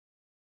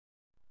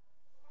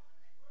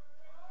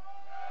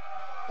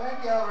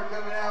Thank y'all for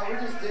coming out.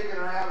 We're just digging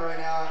around right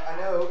now. I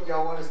know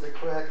y'all want us to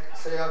quit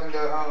so y'all can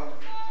go home.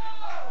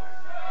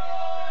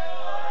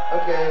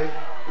 Okay,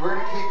 we're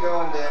gonna keep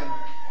going then.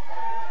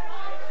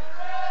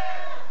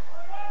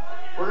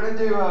 We're gonna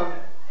do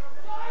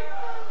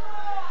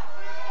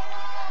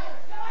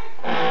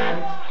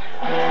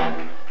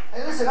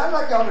Hey, listen, I'd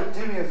like y'all to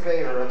do me a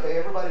favor, okay?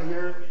 Everybody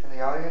here in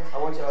the audience, I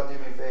want y'all to do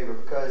me a favor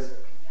because,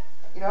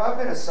 you know, I've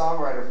been a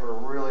songwriter for a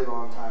really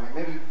long time, like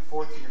maybe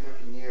 14 or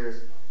 15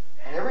 years.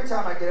 And every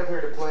time I get up here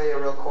to play a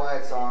real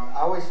quiet song, I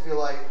always feel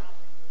like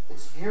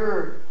it's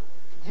your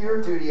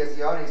duty as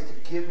the audience to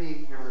give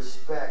me your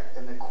respect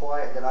and the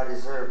quiet that I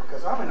deserve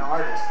because I'm an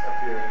artist up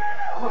here.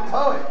 I'm a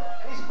poet.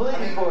 He's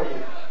bleeding for you.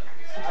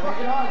 He's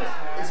fucking honest,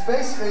 man. It's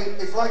basically,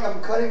 it's like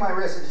I'm cutting my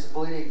wrist and just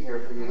bleeding here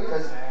for you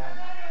because...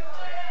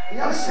 You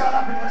gotta shut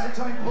up and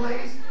listen to him,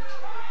 please.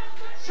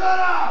 Shut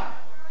up!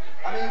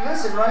 I mean,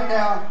 listen, right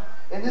now,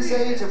 in this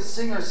age of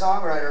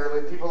singer-songwriter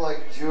with people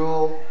like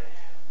Jewel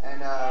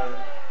and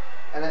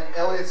that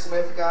Elliott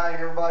Smith guy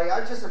and everybody,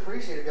 I just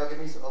appreciate if y'all give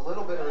me a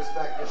little bit of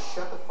respect. Just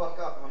shut the fuck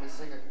up and let me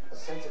sing a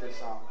sensitive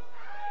song.